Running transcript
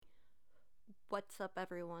What's up,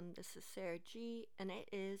 everyone? This is Sarah G, and it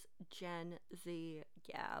is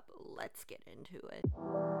GenZ-Gab. Let's get into it.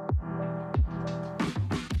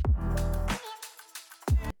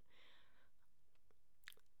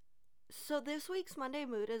 So, this week's Monday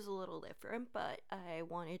mood is a little different, but I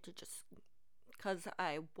wanted to just because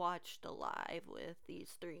I watched a live with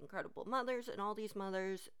these three incredible mothers, and all these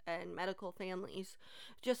mothers and medical families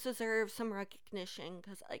just deserve some recognition.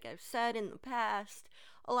 Because, like I've said in the past,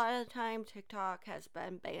 a lot of the time TikTok has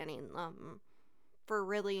been banning them for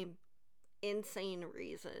really insane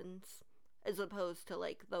reasons, as opposed to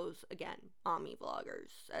like those, again, mommy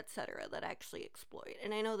vloggers, etc., that actually exploit.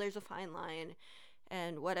 And I know there's a fine line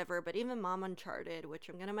and whatever, but even Mom Uncharted, which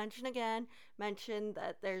I'm going to mention again, mentioned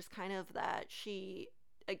that there's kind of that she,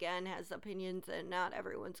 again, has opinions and not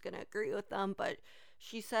everyone's going to agree with them, but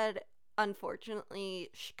she said, unfortunately,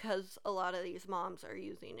 because a lot of these moms are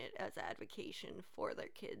using it as advocation for their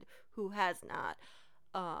kid who has not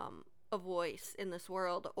a voice in this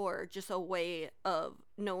world, or just a way of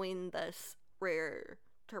knowing this rare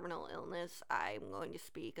terminal illness, I'm going to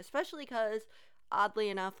speak, especially because, oddly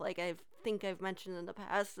enough, like I think I've mentioned in the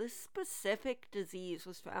past, this specific disease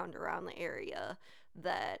was found around the area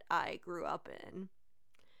that I grew up in.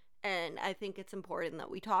 And I think it's important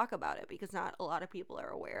that we talk about it because not a lot of people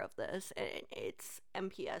are aware of this. And it's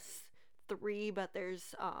MPS 3, but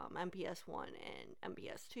there's MPS 1 and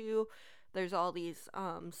MPS 2. There's all these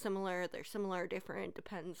they're similar, different,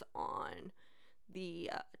 depends on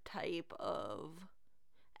the type of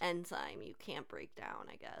enzyme you can't break down,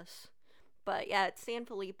 I guess. But yeah, it's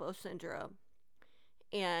Sanfilippo syndrome.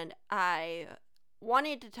 And I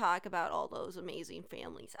wanted to talk about all those amazing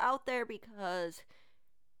families out there because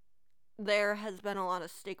there has been a lot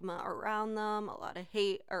of stigma around them, a lot of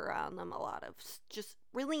hate around them, a lot of just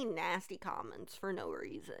really nasty comments for no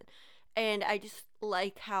reason. And I just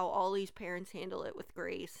like how all these parents handle it with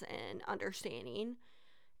grace and understanding.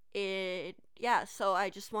 So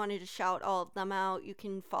I just wanted to shout all of them out. You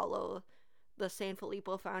can follow the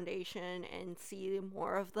Sanfilippo Foundation and see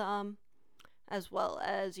more of them, as well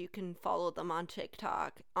as you can follow them on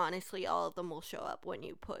TikTok. Honestly, all of them will show up when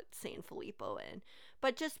you put Sanfilippo in.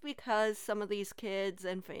 But just because some of these kids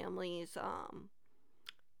and families,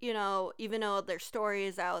 even though their story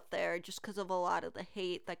is out there, just because of a lot of the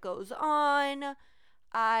hate that goes on,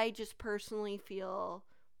 I just personally feel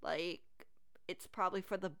like it's probably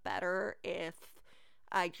for the better if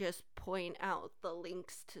I just point out the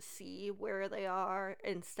links to see where they are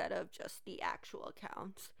instead of just the actual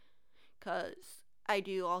accounts. Because I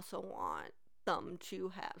do also want them to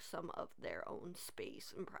have some of their own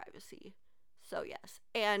space and privacy. So, yes.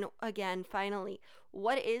 And again, finally,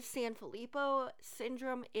 what is Sanfilippo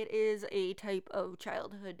syndrome? It is a type of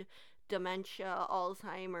childhood dementia,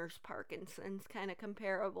 Alzheimer's, Parkinson's, kind of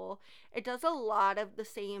comparable. It does a lot of the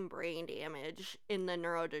same brain damage in the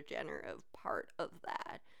neurodegenerative part of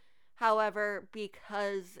that. However,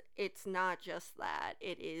 because it's not just that,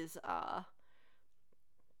 it is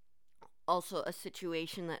also a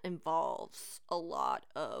situation that involves a lot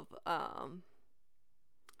of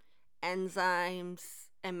enzymes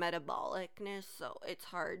and metabolicness, so it's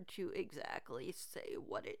hard to exactly say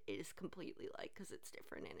what it is completely like because it's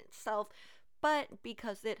different in itself. But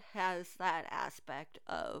because it has that aspect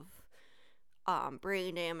of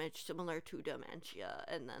brain damage similar to dementia,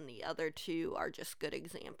 and then the other two are just good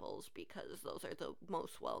examples because those are the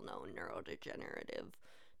most well-known neurodegenerative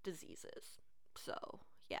diseases. So,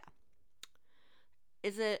 yeah.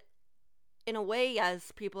 Is it, in a way,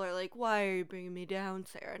 yes, people are like, why are you bringing me down,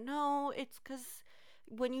 Sarah? No, it's because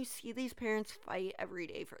when you see these parents fight every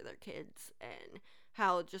day for their kids and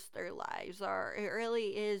how just their lives are, it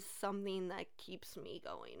really is something that keeps me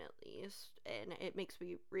going, at least. And it makes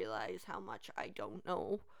me realize how much I don't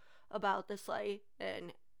know about this life.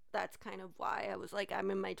 And that's kind of why I was like, I'm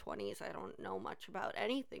in my 20s. I don't know much about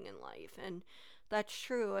anything in life. And that's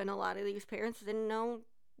true. And a lot of these parents didn't know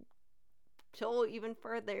till even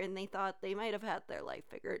further, and they thought they might have had their life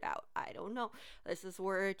figured out. I don't know. This is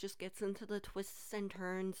where it just gets into the twists and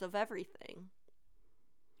turns of everything.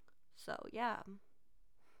 So, yeah.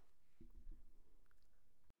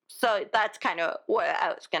 So that's kind of what I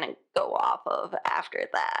was going to go off of after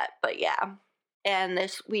that. But yeah. And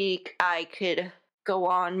this week I could go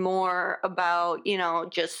on more about,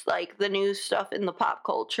 just like the new stuff in the pop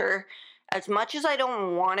culture. As much as I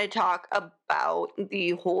don't want to talk about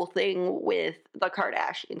the whole thing with the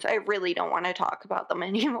Kardashians, I really don't want to talk about them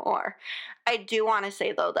anymore. I do want to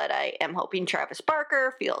say, though, that I am hoping Travis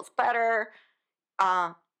Barker feels better.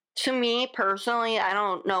 To me personally, I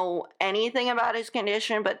don't know anything about his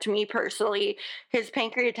condition, but to me personally, his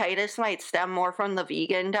pancreatitis might stem more from the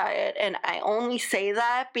vegan diet. And I only say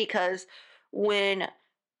that because when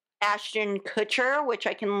Ashton Kutcher, which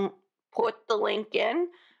I can put the link in,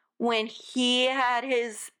 when he had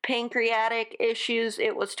his pancreatic issues,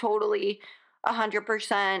 it was totally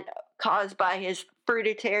 100% caused by his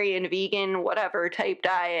fruitarian, vegan, whatever type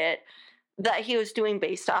diet that he was doing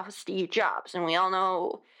based off of Steve Jobs. And we all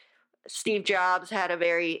know Steve Jobs had a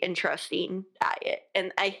very interesting diet.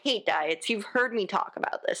 And I hate diets. You've heard me talk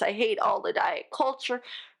about this. I hate all the diet culture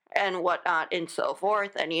and whatnot and so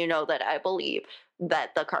forth. And you know that I believe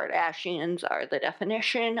that the Kardashians are the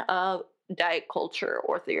definition of diet culture,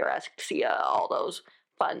 orthorexia, all those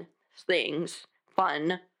fun things.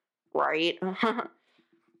 Fun, right?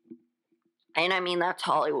 And I mean, that's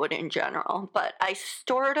Hollywood in general. But I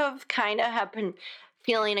sort of kind of have been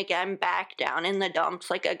feeling again back down in the dumps.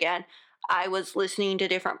 Like, again, I was listening to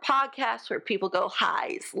different podcasts where people go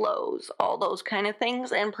highs, lows, all those kind of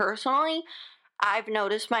things. And personally, I've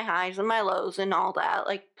noticed my highs and my lows and all that,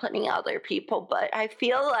 like plenty other people. But I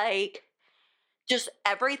feel like just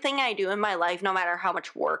everything I do in my life, no matter how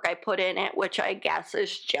much work I put in it, which I guess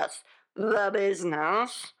is just the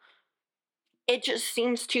business, it just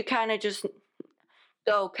seems to kind of just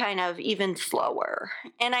go kind of even slower.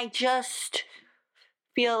 And I just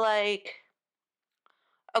feel like,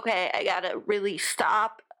 okay, I gotta really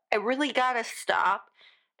stop. I really gotta stop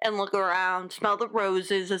and look around, smell the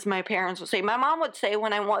roses, as my parents would say. My mom would say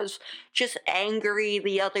when I was just angry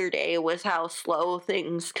the other day was how slow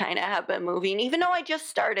things kind of have been moving. Even though I just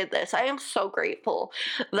started this, I am so grateful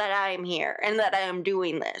that I am here and that I am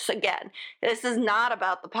doing this. Again, this is not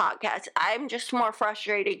about the podcast. I'm just more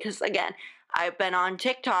frustrated because, again, I've been on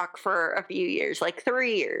TikTok for a few years, like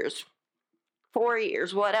 3 years, 4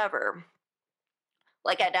 years, whatever.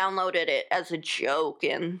 Like, I downloaded it as a joke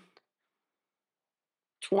in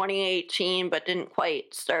 2018, but didn't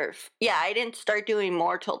quite start. Yeah, I didn't start doing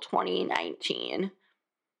more till 2019.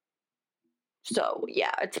 So,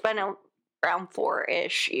 yeah, it's been around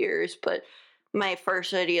 4-ish years, but my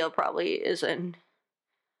first video probably isn't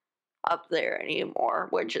up there anymore,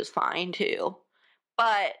 which is fine too.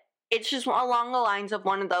 But it's just along the lines of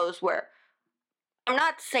one of those where I'm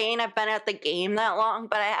not saying I've been at the game that long,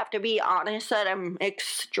 but I have to be honest that I'm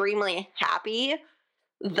extremely happy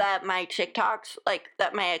that my TikToks, like,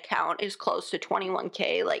 that my account is close to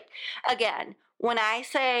 21K. Like, again, when I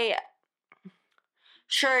say,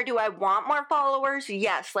 sure, do I want more followers?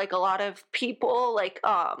 Yes, like a lot of people, like,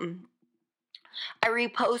 I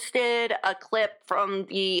reposted a clip from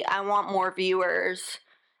the I Want More Viewers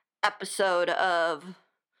episode of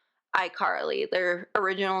iCarly, their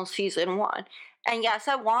original season 1. And yes,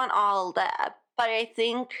 I want all that, but I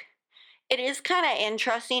think it is kind of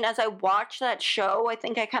interesting as I watch that show. I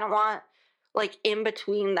think I kind of want, like, in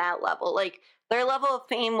between that level. Like, their level of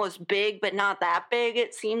fame was big, but not that big.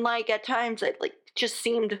 It seemed like at times it, like, just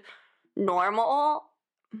seemed normal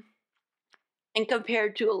and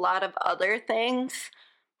compared to a lot of other things.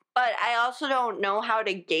 But I also don't know how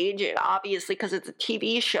to gauge it, obviously, because it's a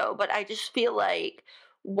TV show. But I just feel like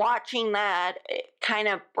watching that, it kind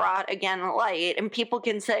of brought, again, light. And people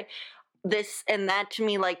can say this and that to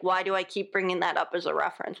me, like, why do I keep bringing that up as a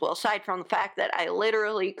reference? Well, aside from the fact that I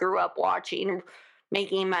literally grew up watching,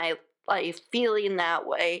 making my life feeling that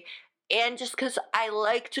way, and just because I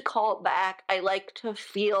like to call it back, I like to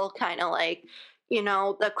feel kind of like,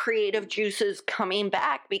 the creative juices coming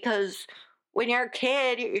back, because when you're a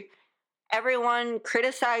kid, everyone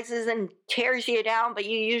criticizes and tears you down, but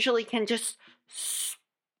you usually can just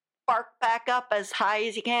spark back up as high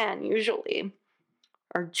as you can, usually,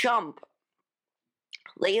 or jump.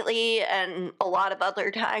 Lately, and a lot of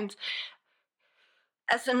other times,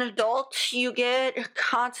 as an adult, you get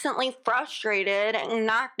constantly frustrated and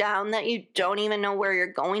knocked down that you don't even know where you're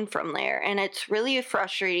going from there. And it's really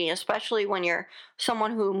frustrating, especially when you're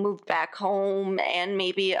someone who moved back home and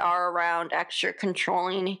maybe are around extra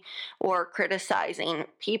controlling or criticizing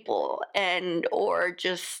people and or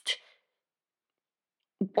just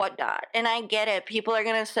whatnot. And I get it. People are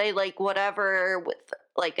going to say, like, whatever, with,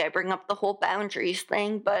 like, I bring up the whole boundaries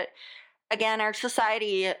thing, but again, our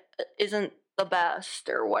society isn't the best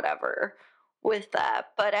or whatever with that.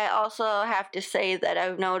 But I also have to say that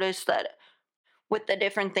I've noticed that with the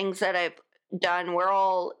different things that I've done, we're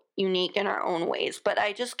all unique in our own ways. But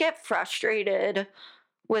I just get frustrated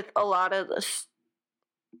with a lot of this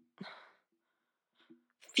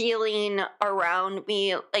feeling around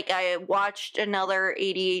me. Like, I watched another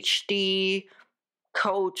ADHD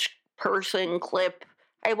coach person clip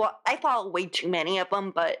I follow way too many of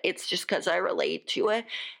them, but it's just because I relate to it.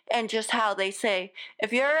 And just how they say,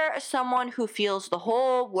 if you're someone who feels the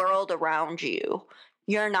whole world around you,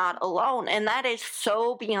 you're not alone. And that is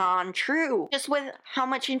so beyond true. Just with how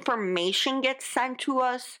much information gets sent to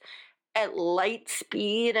us at light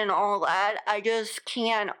speed and all that, I just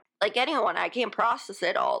can't, like anyone, I can't process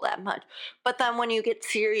it all that much. But then when you get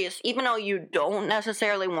serious, even though you don't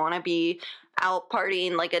necessarily want to be out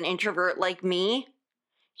partying like an introvert like me,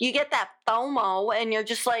 you get that FOMO and you're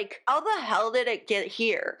just like, how the hell did it get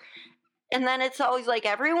here? And then it's always like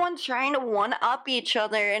everyone's trying to one up each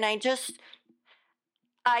other, and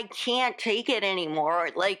I can't take it anymore.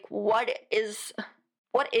 Like, what is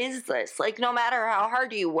this? Like, no matter how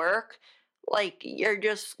hard you work, like, you're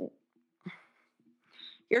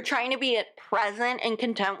trying to be at present and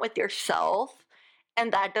content with yourself,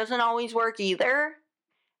 and that doesn't always work either.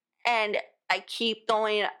 And I keep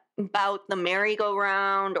going about the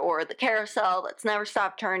merry-go-round or the carousel that's never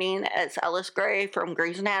stopped turning, as Ellis Gray from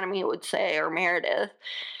Grey's Anatomy would say, or Meredith.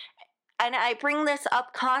 And I bring this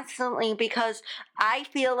up constantly because I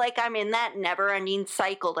feel like I'm in that never-ending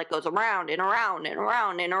cycle that goes around and around and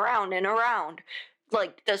around and around and around.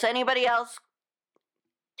 Like, can anybody else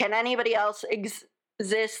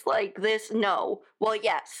exist like this? No. Well,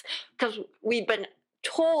 yes, because we've been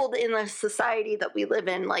told in the society that we live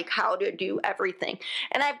in, like, how to do everything.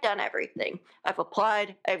 And I've done everything. I've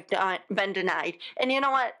applied, been denied. And you know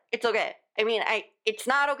what? It's okay. I mean, it's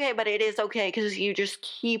not okay, but it is okay because you just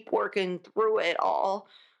keep working through it all,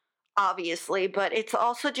 obviously. But it's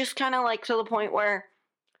also just kind of like to the point where,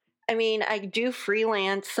 I mean, I do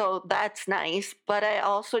freelance, so that's nice. But I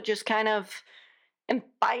also just kind of am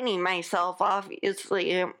finding myself,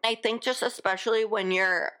 obviously. I think just especially when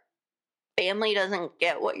your family doesn't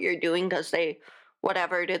get what you're doing because they,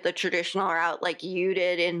 whatever, did the traditional route like you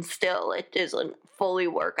did, and still it doesn't fully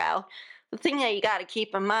work out. The thing that you got to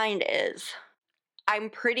keep in mind is I'm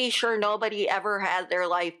pretty sure nobody ever had their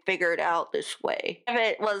life figured out this way. If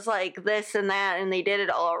it was like this and that and they did it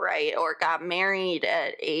all right, or got married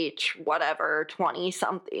at age whatever, 20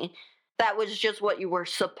 something, that was just what you were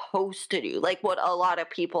supposed to do, like what a lot of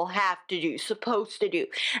people have to do, supposed to do.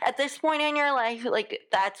 At this point in your life, like,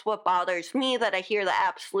 that's what bothers me, that I hear the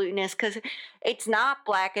absoluteness, because it's not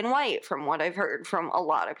black and white from what I've heard from a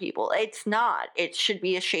lot of people. It's not. It should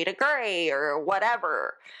be a shade of gray or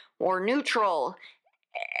whatever, or neutral,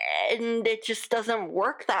 and it just doesn't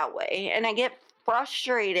work that way. And I get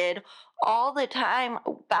frustrated all the time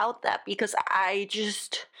about that because I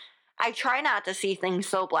try not to see things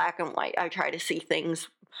so black and white. I try to see things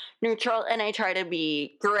neutral, and I try to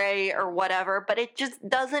be gray or whatever, but it just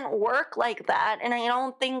doesn't work like that. And I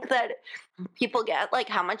don't think that people get like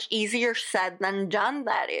how much easier said than done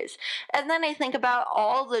that is. And then I think about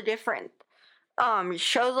all the different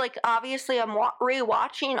shows. Like, obviously I'm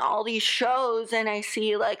rewatching all these shows, and I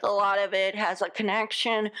see like a lot of it has a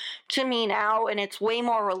connection to me now, and it's way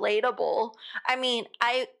more relatable. I mean,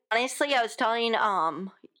 I was telling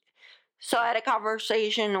so I had a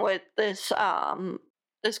conversation with this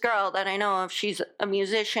girl that I know of. She's a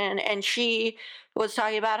musician, and she was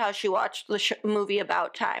talking about how she watched the movie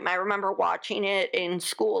About Time. I remember watching it in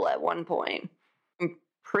school at one point. I'm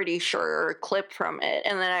pretty sure a clip from it,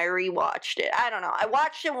 and then I rewatched it. I don't know. I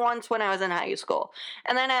watched it once when I was in high school,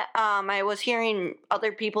 and then I was hearing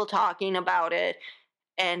other people talking about it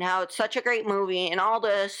and how it's such a great movie and all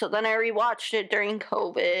this. So then I rewatched it during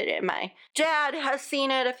COVID, and my dad has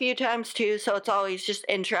seen it a few times too, so it's always just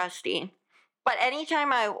interesting. But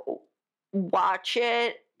anytime I watch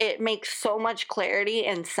it, it makes so much clarity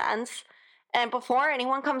and sense. And before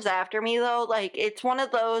anyone comes after me, though, like, it's one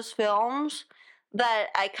of those films that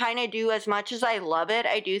I kind of do, as much as I love it,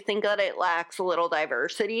 I do think that it lacks a little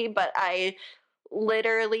diversity, but I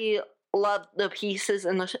literally love the pieces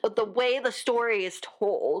and the way the story is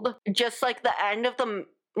told. Just like the end of the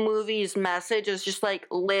movie's message is just like,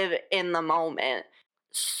 live in the moment.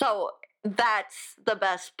 So that's the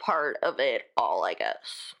best part of it all, I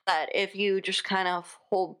guess. That if you just kind of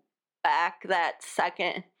hold back that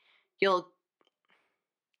second, you'll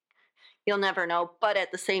never know. But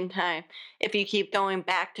at the same time, if you keep going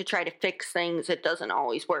back to try to fix things, it doesn't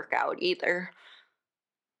always work out either.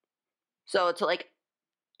 So it's like,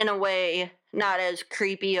 in a way, not as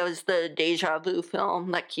creepy as the deja vu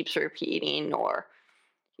film that keeps repeating, or,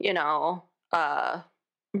 I'm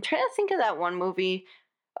trying to think of that one movie.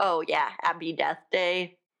 Oh, yeah, Happy Death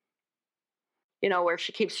Day. Where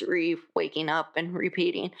she keeps waking up and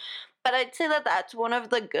repeating. But I'd say that that's one of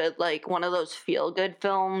the good, like, one of those feel-good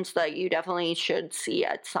films that you definitely should see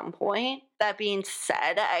at some point. That being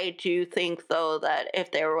said, I do think though that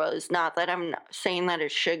if there was, not that I'm saying that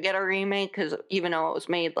it should get a remake, because even though it was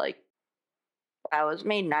made like, I was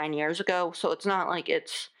made 9 years ago, so it's not like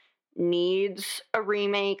it's needs a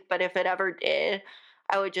remake. But if it ever did,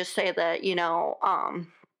 I would just say that,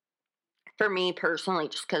 for me personally,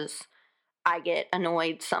 just because I get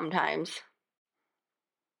annoyed sometimes,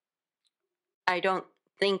 I don't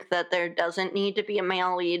think that there doesn't need to be a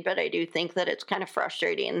male lead, but I do think that it's kind of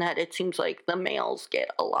frustrating that it seems like the males get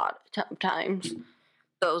a lot of times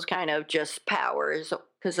those kind of just powers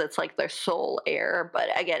because it's like their sole heir. But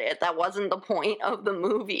I get it. That wasn't the point of the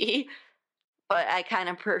movie. But I kind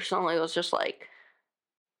of personally was just like,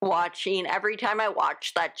 watching, every time I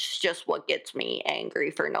watch, that's just what gets me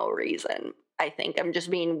angry for no reason. I think I'm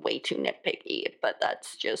just being way too nitpicky, but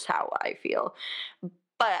that's just how I feel.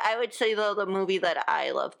 But I would say though the movie that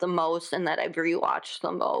I love the most and that I've rewatched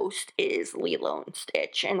the most is Lilo and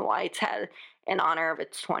Stitch, and why it's had, in honor of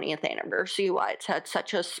its 20th anniversary, why it's had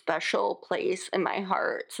such a special place in my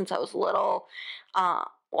heart since I was little.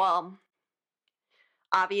 Well,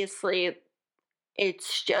 obviously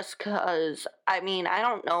it's just because, I mean, I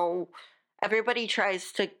don't know. Everybody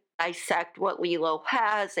tries to dissect what Lilo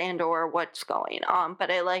has and or what's going on,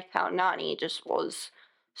 but I like how Nani just was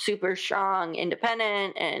super strong,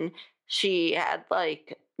 independent, and she had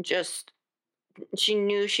like just she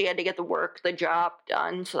knew she had to get the job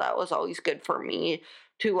done. So that was always good for me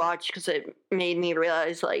to watch because it made me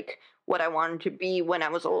realize like what I wanted to be when I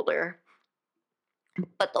was older.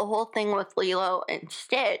 But the whole thing with Lilo and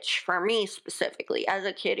Stitch, for me specifically, as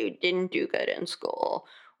a kid who didn't do good in school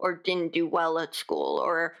or didn't do well at school,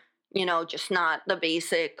 or, just not the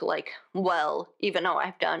basic, like, well, even though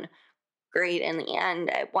I've done great in the end,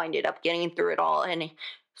 I winded up getting through it all. And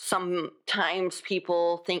sometimes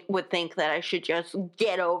people would think that I should just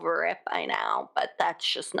get over it by now, but that's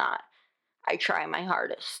just not. I try my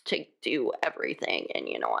hardest to do everything, and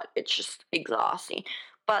you know what? It's just exhausting.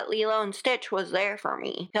 But Lilo and Stitch was there for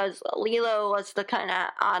me because Lilo was the kind of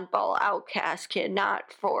oddball outcast kid,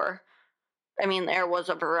 not for, I mean, there was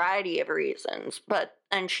a variety of reasons, but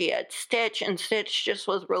then she had Stitch, and Stitch just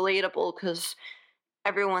was relatable because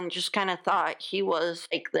everyone just kind of thought he was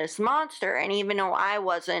like this monster. And even though I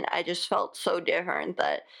wasn't, I just felt so different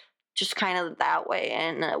that just kind of that way.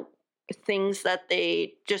 And things that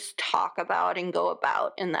they just talk about and go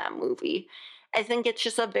about in that movie, I think it's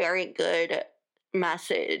just a very good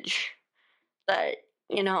message that,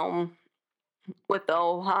 with the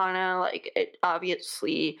Ohana, like it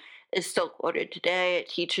obviously is still quoted today. It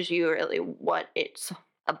teaches you really what it's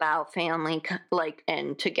about, family, like,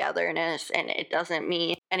 and togetherness, and it doesn't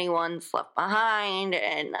mean anyone's left behind.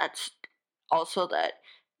 And that's also that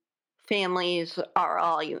families are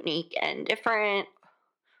all unique and different,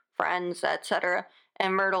 friends, etc.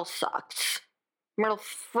 And Myrtle sucks. Myrtle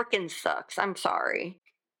freaking sucks. I'm sorry.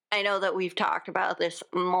 I know that we've talked about this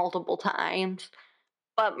multiple times,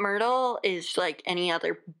 but Myrtle is like any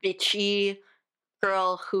other bitchy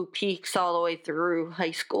girl who peaks all the way through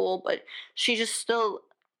high school, but she just still,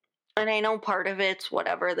 and I know part of it's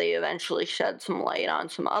whatever, they eventually shed some light on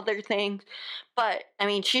some other things, but I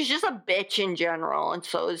mean, she's just a bitch in general, and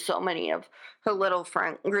so is so many of her little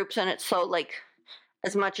friend groups, and it's so like,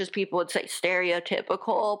 as much as people would say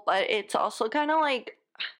stereotypical, but it's also kind of like,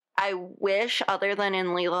 I wish, other than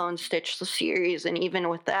in Lilo and Stitch the series, and even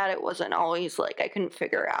with that, it wasn't always like I couldn't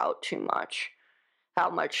figure out too much how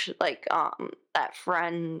much like that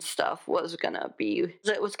friend stuff was gonna be.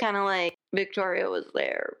 It was kind of like Victoria was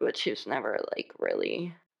there, but she was never like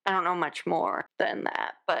really. I don't know much more than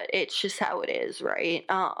that, but it's just how it is, right?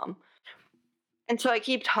 And so I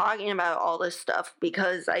keep talking about all this stuff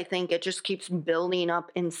because I think it just keeps building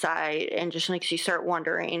up inside and just makes you start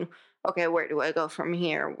wondering, okay, where do I go from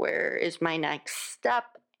here? Where is my next step?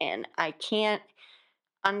 And I can't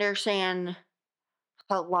understand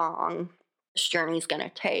how long this journey is going to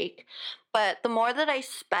take. But the more that I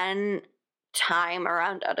spend time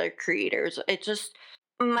around other creators, it just,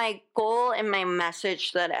 my goal and my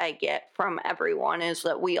message that I get from everyone is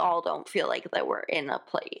that we all don't feel like that we're in a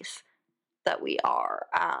place that we are.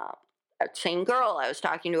 That same girl, I was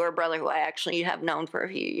talking to her brother, who I actually have known for a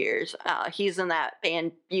few years. He's in that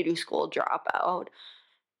band Beauty School Dropout.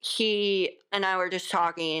 He and I were just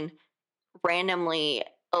talking randomly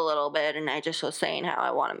a little bit, and I just was saying how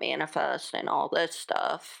I want to manifest and all this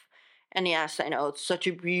stuff. And yes, I know it's such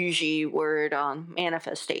a bougie word on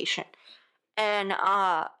manifestation. And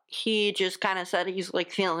he just kind of said he's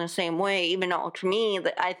like feeling the same way, even though to me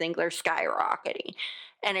that I think they're skyrocketing.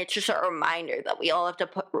 And it's just a reminder that we all have to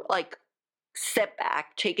put like sit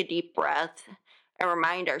back, take a deep breath, and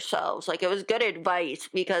remind ourselves. Like, it was good advice,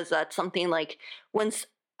 because that's something like when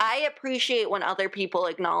I appreciate when other people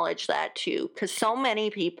acknowledge that too, because so many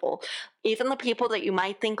people, even the people that you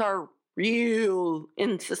might think are real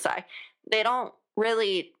in society, they don't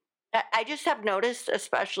really. I just have noticed,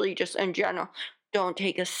 especially just in general, don't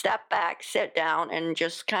take a step back, sit down, and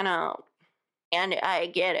just kind of. And I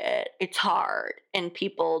get it, it's hard, and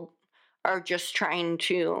people are just trying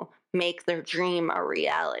to make their dream a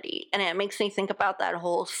reality. And it makes me think about that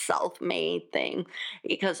whole self made thing,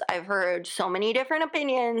 because I've heard so many different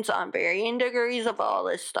opinions on varying degrees of all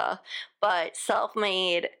this stuff. But self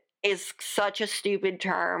made is such a stupid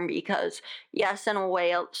term, because, yes, in a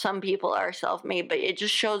way, some people are self made, but it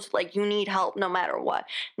just shows like you need help no matter what.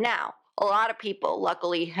 Now, a lot of people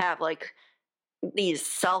luckily have like these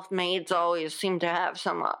self-mades always seem to have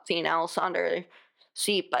something else under their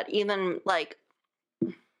seat, but even like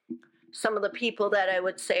some of the people that I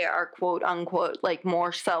would say are quote unquote like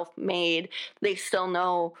more self-made, they still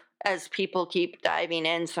know, as people keep diving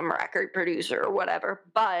in, some record producer or whatever,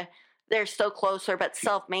 but they're still closer. But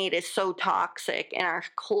self-made is so toxic in our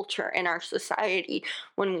culture, in our society,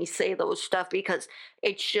 when we say those stuff, because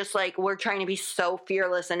it's just like we're trying to be so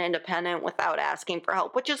fearless and independent without asking for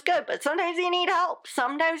help, which is good, but sometimes you need help.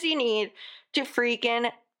 Sometimes you need to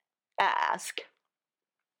freaking ask.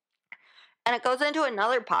 And it goes into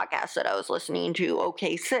another podcast that I was listening to,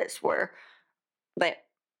 Okay Sis, where they,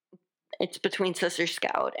 it's between Sister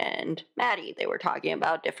Scout and Maddie. They were talking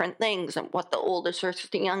about different things and what the oldest versus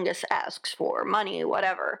the youngest asks for, money,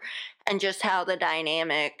 whatever, and just how the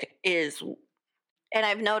dynamic is. And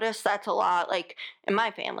I've noticed that's a lot like in my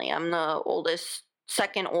family. I'm the oldest,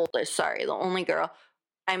 second oldest, sorry, the only girl.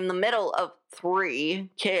 I'm the middle of 3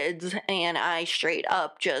 kids, and I straight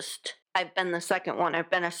up just, I've been the second one.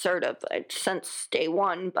 I've been assertive since day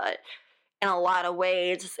one, but in a lot of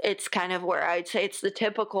ways, it's kind of where I'd say it's the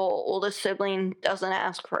typical oldest sibling doesn't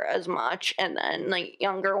ask for as much, and then like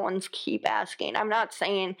younger ones keep asking. I'm not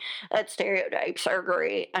saying that stereotypes are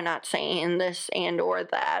great. I'm not saying this and or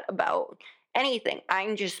that about anything.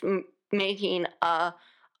 I'm just making a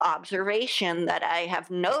observation that I have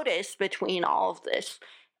noticed between all of this.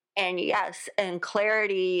 And yes, and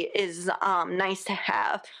clarity is nice to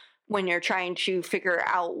have when you're trying to figure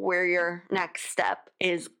out where your next step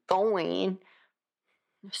is going.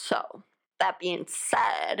 So, that being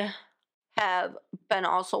said, have been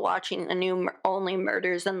also watching the new Only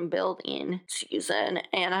Murders in the Building season,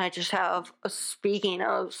 and I just have, speaking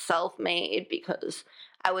of self-made, because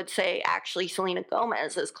I would say actually Selena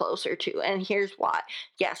Gomez is closer to, and here's why.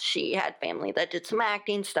 Yes, she had family that did some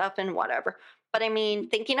acting stuff and whatever, but I mean,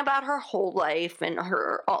 thinking about her whole life and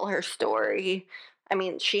all her story, I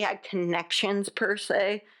mean, she had connections per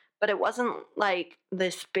se, but it wasn't like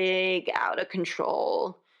this big out of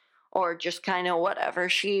control or just kind of whatever.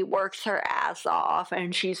 She works her ass off,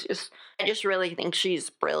 and I just really think she's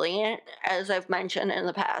brilliant, as I've mentioned in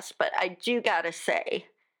the past. But I do gotta say,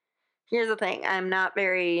 here's the thing,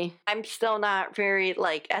 I'm still not very,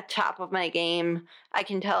 like, at top of my game. I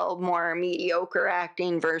can tell more mediocre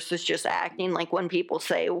acting versus just acting, like when people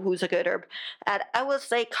say who's a good or bad. I will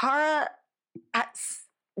say Cara has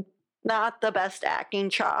not the best acting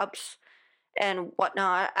chops and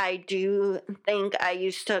whatnot. I do think I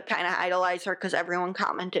used to kind of idolize her because everyone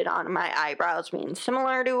commented on my eyebrows being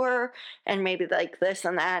similar to her and maybe like this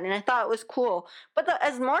and that, and I thought it was cool. But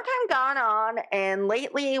as more time gone on, and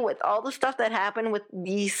lately with all the stuff that happened with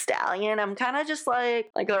the stallion, I'm kind of just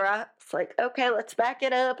like the rats, like, okay, let's back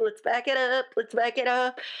it up, let's back it up, let's back it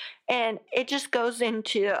up. And it just goes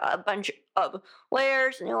into a bunch of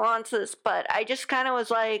layers, nuances, but I just kind of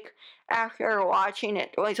was like, after watching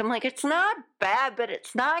it twice, I'm like, it's not bad, but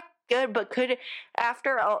it's not good. But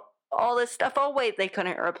after all this stuff, oh wait, they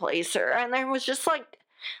couldn't replace her. And there was just like,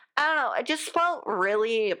 I don't know, I just felt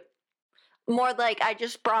really more like I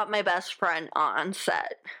just brought my best friend on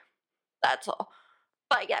set. That's all.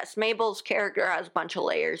 But yes, Mabel's character has a bunch of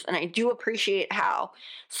layers, and I do appreciate how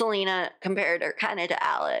Selena compared her kind of to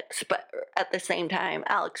Alex, but at the same time,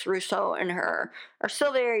 Alex Russo and her are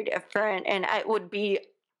still very different, and it would be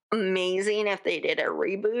amazing if they did a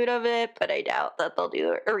reboot of it, but I doubt that they'll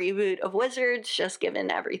do a reboot of Wizards, just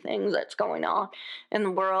given everything that's going on in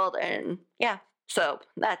the world. And yeah, so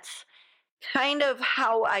that's kind of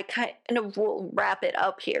how I kind of will wrap it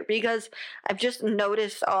up here, because I've just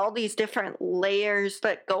noticed all these different layers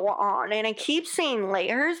that go on, and I keep saying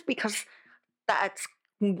layers because that's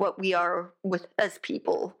what we are with as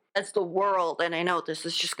people, as the world. And I know this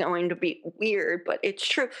is just going to be weird, but it's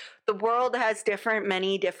true. The world has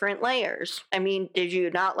many different layers. I mean, did you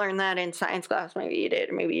not learn that in science class? Maybe you did,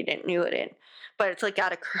 or maybe you didn't knew it in, but it's like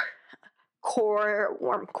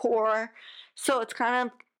warm core. So it's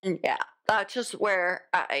kind of, yeah, that's just where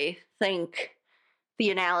I think the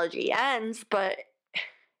analogy ends. But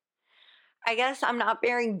I guess I'm not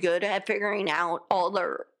very good at figuring out all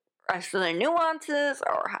the rest of the nuances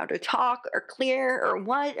or how to talk or clear or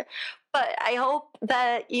what. But I hope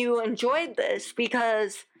that you enjoyed this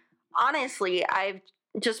because honestly, I've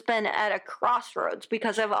just been at a crossroads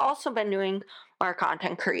because I've also been doing more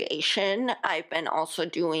content creation. I've been also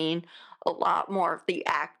doing a lot more of the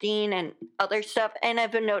acting and other stuff. And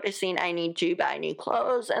I've been noticing I need to buy new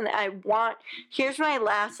clothes. And here's my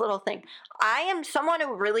last little thing. I am someone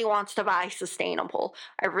who really wants to buy sustainable.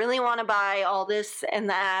 I really want to buy all this and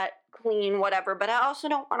that, clean, whatever, but I also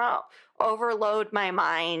don't want to overload my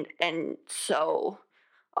mind and so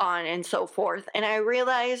on and so forth. And I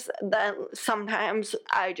realize that sometimes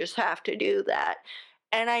I just have to do that.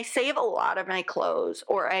 And I save a lot of my clothes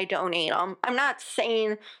or I donate them. I'm not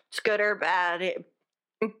saying it's good or bad,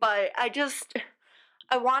 but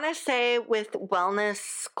I want to say with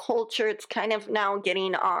wellness culture, it's kind of now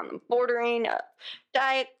getting on bordering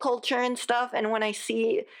diet culture and stuff. And when I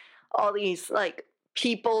see all these like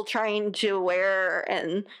people trying to wear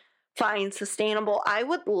and find sustainable, I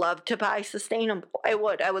would love to buy sustainable. I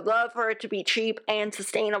would love for it to be cheap and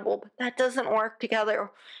sustainable, but that doesn't work together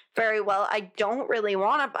very well. I don't really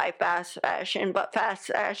want to buy fast fashion, but fast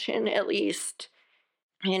fashion at least,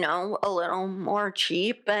 a little more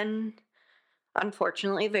cheap and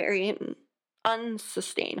unfortunately very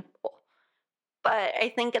unsustainable. But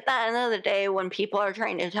I think at the end of the day, when people are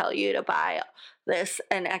trying to tell you to buy this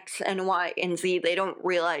and X and Y and Z, they don't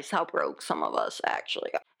realize how broke some of us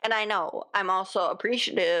actually are. And I know I'm also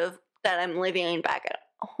appreciative that I'm living back at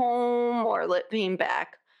home or living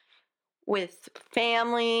back with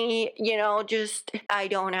family, just I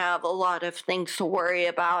don't have a lot of things to worry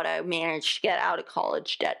about. I managed to get out of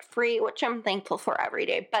college debt free, which I'm thankful for every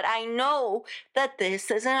day. But I know that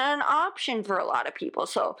this isn't an option for a lot of people.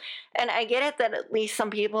 So, and I get it that at least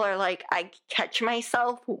some people are like, I catch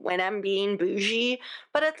myself when I'm being bougie.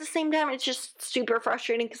 But at the same time, it's just super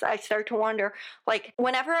frustrating because I start to wonder, like,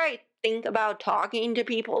 whenever I think about talking to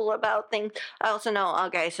people about things, I also know,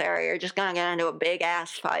 okay, Sarah, you're just gonna get into a big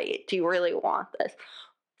ass fight. Do you really want this?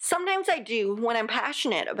 Sometimes I do when I'm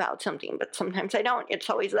passionate about something, but sometimes I don't. It's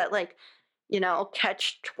always that, like,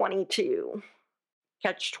 catch 22,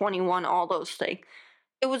 catch 21, all those things.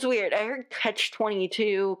 It was weird. I heard catch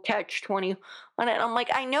 22, catch 21, and I'm like,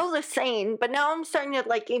 I know the saying, but now I'm starting to,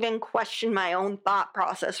 like, even question my own thought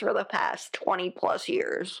process for the past 20 plus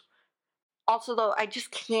years. Also, though, I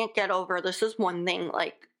just can't get over this is one thing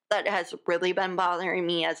like that has really been bothering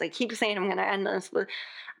me as I keep saying I'm gonna end this, but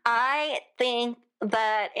I think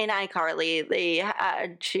that in iCarly they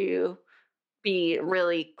had to be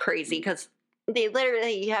really crazy because they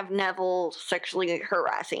literally have Neville sexually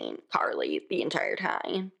harassing Carly the entire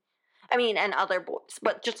time. I mean, and other boys,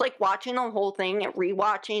 but just like watching the whole thing and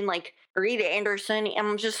rewatching like Reed Anderson,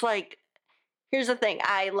 I'm just like, here's the thing.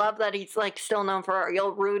 I love that he's like still known for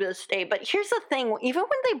real rudest day. But here's the thing. Even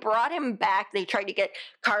when they brought him back, they tried to get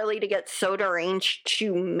Carly to get so deranged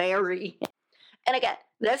to marry him. And again,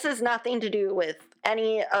 this has nothing to do with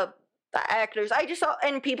any of the actors. I just saw,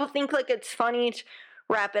 and people think like it's funny to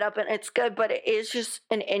wrap it up and it's good, but it is just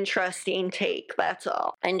an interesting take. That's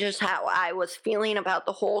all. And just how I was feeling about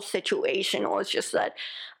the whole situation was just that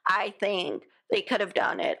I think they could have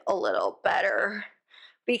done it a little better.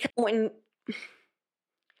 Because when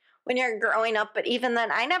you're growing up, but even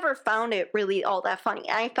then, I never found it really all that funny.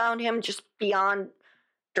 I found him just beyond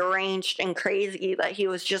deranged and crazy that he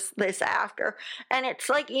was just this after. And it's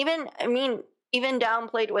like, even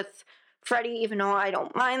downplayed with Freddie, even though I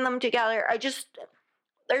don't mind them together,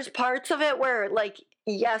 there's parts of it where, like,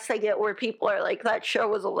 yes, I get where people are like, that show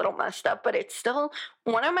was a little messed up, but it's still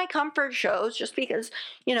one of my comfort shows just because,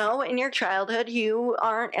 in your childhood, you're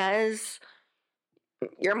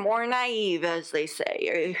more naive, as they say.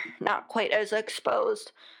 You're not quite as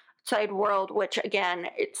exposed outside world, which again,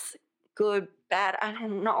 it's good, bad. I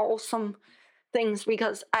don't know some things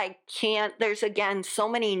because I can't. There's again so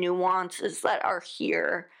many nuances that are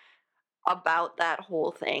here about that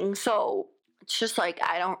whole thing. So it's just like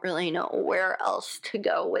I don't really know where else to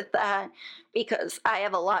go with that because I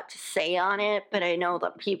have a lot to say on it, but I know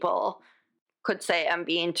that people could say I'm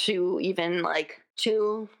being too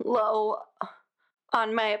low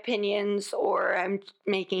on my opinions or I'm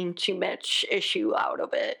making too much issue out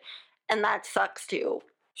of it. And that sucks too.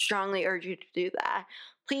 Strongly urge you to do that.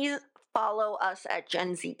 Please follow us at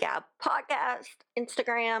GenZ-Gab podcast,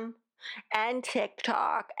 Instagram, and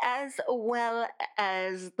TikTok, as well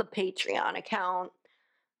as the Patreon account.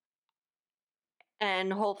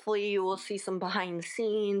 And hopefully, you will see some behind the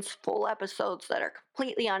scenes, full episodes that are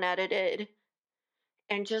completely unedited.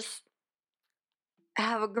 And just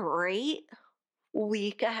have a great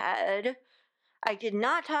week ahead. I did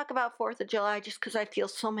not talk about 4th of July just because I feel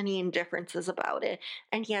so many indifferences about it.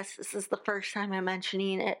 And yes, this is the first time I'm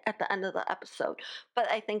mentioning it at the end of the episode.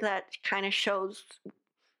 But I think that kind of shows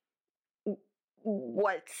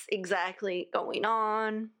what's exactly going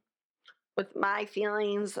on with my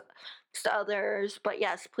feelings to others. But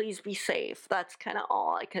yes, please be safe. That's kind of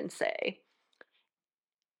all I can say.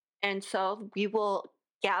 And so we will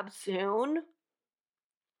gab soon.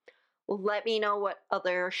 Let me know what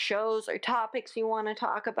other shows or topics you want to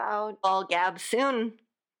talk about. I'll gab soon.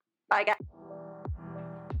 Bye, guys.